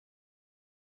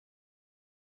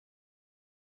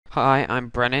Hi, I'm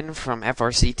Brennan from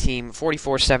FRC Team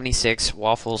 4476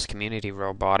 W.A.F.F.L.E.S Community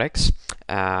Robotics.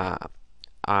 Uh,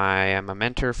 I am a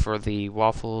mentor for the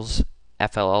W.A.F.F.L.E.S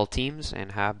FLL teams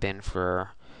and have been for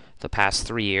the past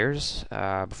 3 years.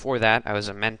 Before that, I was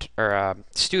a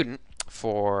student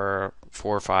for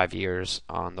 4 or 5 years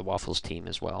on the W.A.F.F.L.E.S team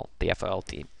as well, the FLL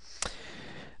team.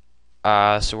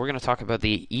 So we're going to talk about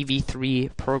the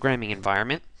EV3 programming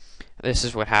environment. This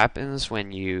is what happens when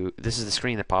this is the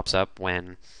screen that pops up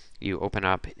when you open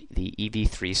up the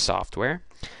EV3 software.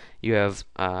 You have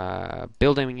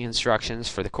building instructions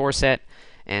for the core set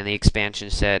and the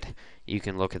expansion set. You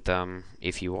can look at them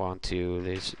if you want to.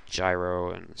 There's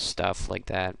gyro and stuff like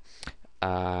that.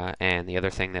 And the other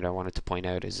thing that I wanted to point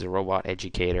out is the Robot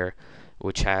Educator,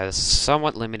 which has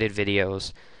somewhat limited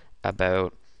videos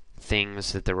about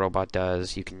things that the robot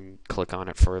does. You can click on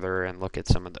it further and look at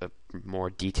some of the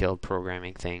more detailed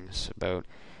programming things about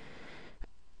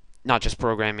not just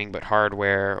programming but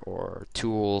hardware or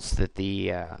tools that the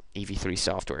EV3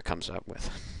 software comes up with.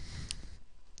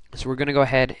 So we're going to go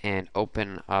ahead and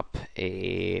open up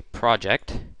a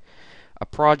project. A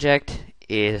project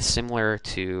is similar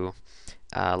to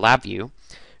LabVIEW,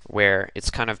 where it's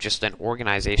kind of just an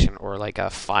organization or like a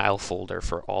file folder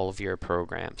for all of your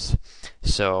programs.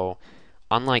 So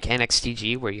unlike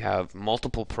NXTG, where you have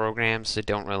multiple programs that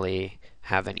don't really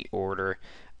have any order,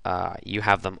 you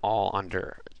have them all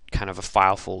under kind of a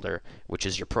file folder, which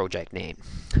is your project name.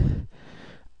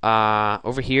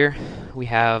 Over here, we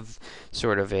have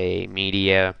sort of a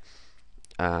media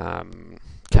kind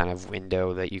of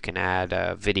window that you can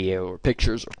add video or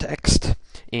pictures or text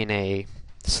in a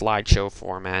slideshow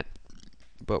format,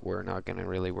 but we're not going to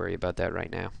really worry about that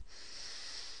right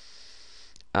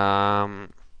now.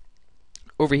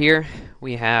 Over here,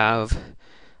 we have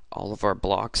all of our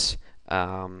blocks.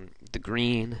 The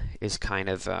green is kind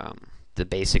of the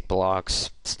basic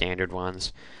blocks, standard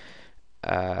ones.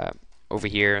 Over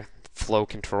here, flow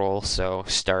control, so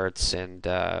starts and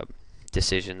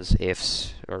decisions,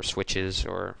 ifs, or switches,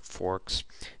 or forks.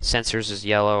 Sensors is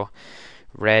yellow.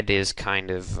 Red is kind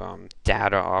of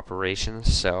data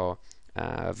operations, so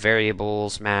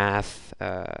variables, math,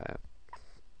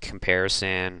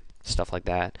 comparison, stuff like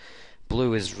that.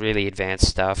 Blue is really advanced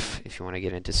stuff if you want to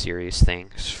get into serious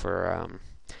things for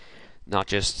not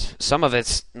just, some of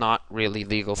it's not really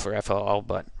legal for FLL,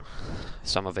 but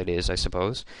some of it is, I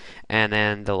suppose. And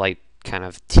then the light kind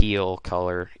of teal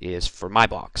color is for my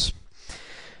blocks.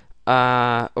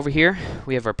 Over here,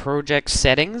 we have our project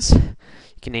settings. You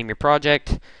can name your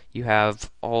project. You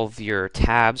have all of your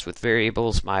tabs with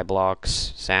variables, my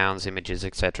blocks, sounds, images,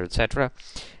 etc., etc.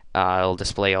 It'll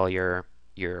display all your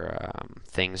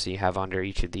things that you have under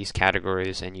each of these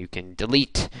categories, and you can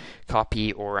delete,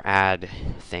 copy, or add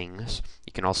things.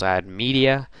 You can also add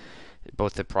media,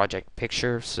 both the project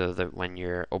picture, so that when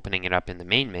you're opening it up in the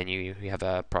main menu, you have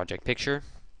a project picture,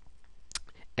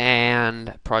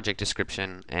 and project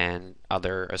description and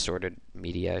other assorted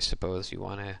media, I suppose, you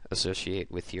want to associate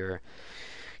with your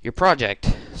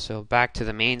project. So back to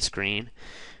the main screen.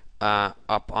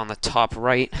 Up on the top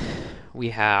right,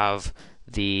 we have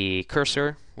the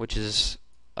cursor, which is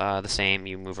the same.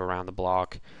 You move around the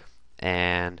block,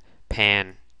 and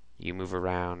pan, you move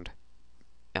around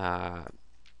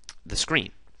the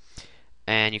screen.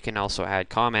 And you can also add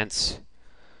comments.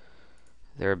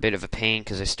 They're a bit of a pain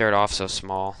because they start off so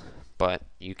small, but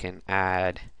you can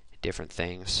add different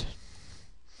things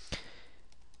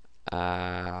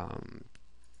to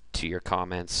your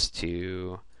comments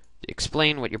to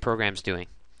explain what your program's doing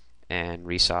and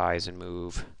resize and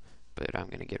move, but I'm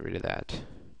going to get rid of that.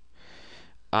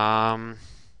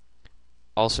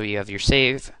 Also, you have your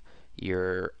save,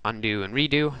 your undo and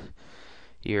redo,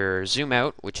 your zoom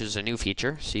out, which is a new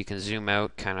feature, so you can zoom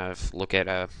out, kind of look at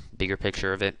a bigger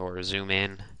picture of it, or zoom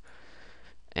in,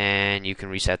 and you can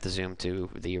reset the zoom to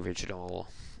the original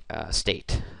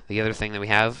state. The other thing that we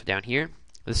have down here,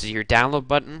 this is your download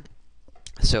button.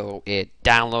 So it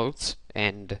downloads,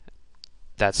 and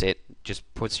that's it.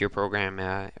 Just puts your program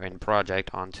and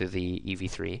project onto the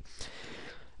EV3.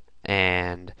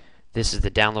 And this is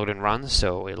the download and run,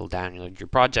 so it'll download your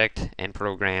project and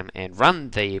program and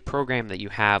run the program that you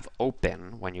have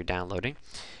open when you're downloading.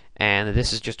 And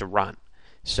this is just a run,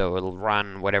 so it'll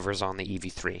run whatever's on the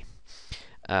EV3.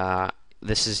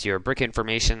 This is your brick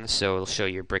information, so it'll show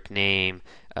your brick name,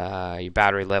 your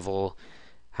battery level,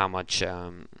 how much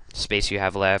space you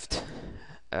have left.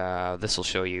 This will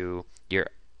show you your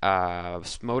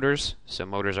motors. So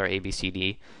motors are A, B, C,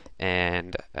 D,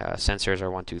 and sensors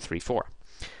are 1, 2, 3, 4.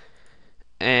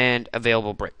 And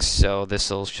available bricks. So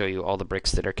this will show you all the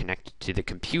bricks that are connected to the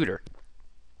computer.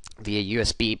 via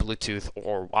USB, Bluetooth,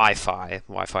 or Wi-Fi.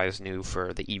 Wi-Fi is new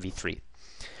for the EV3.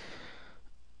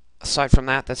 Aside from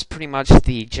that, that's pretty much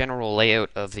the general layout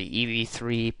of the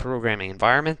EV3 programming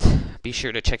environment. Be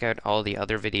sure to check out all the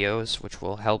other videos which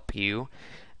will help you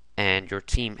and your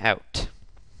team out.